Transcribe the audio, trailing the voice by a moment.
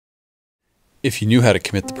If you knew how to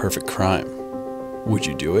commit the perfect crime, would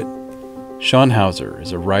you do it? Sean Hauser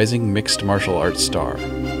is a rising mixed martial arts star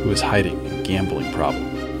who is hiding a gambling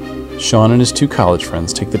problem. Sean and his two college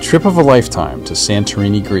friends take the trip of a lifetime to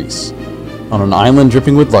Santorini, Greece. On an island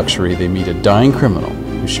dripping with luxury, they meet a dying criminal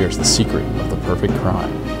who shares the secret of the perfect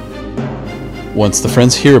crime. Once the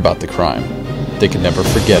friends hear about the crime, they can never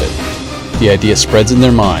forget it. The idea spreads in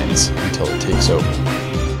their minds until it takes over.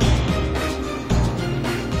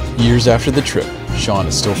 Years after the trip, Sean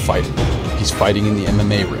is still fighting. He's fighting in the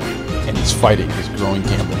MMA ring, and he's fighting his growing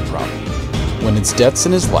gambling problem. When his debts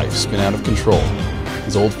and his life spin out of control,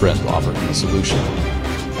 his old friends offer him a solution.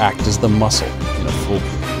 Act as the muscle in a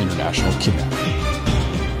foolproof international kidnapping.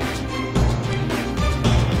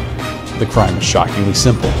 The crime is shockingly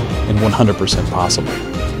simple and 100% possible.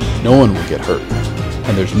 No one will get hurt,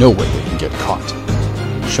 and there's no way they can get caught.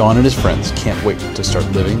 Sean and his friends can't wait to start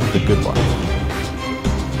living the good life.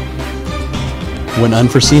 When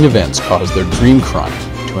unforeseen events cause their dream crime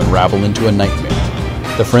to unravel into a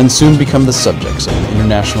nightmare, the friends soon become the subjects of an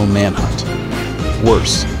international manhunt.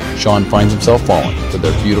 Worse, Sean finds himself falling for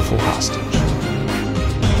their beautiful hostage.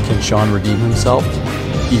 Can Sean redeem himself,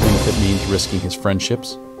 even if it means risking his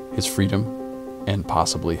friendships, his freedom, and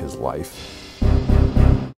possibly his life?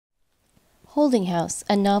 Holding House,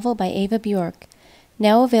 a novel by Ava Bjork,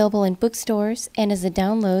 now available in bookstores and as a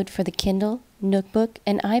download for the Kindle, Nookbook,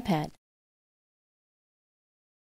 and iPad.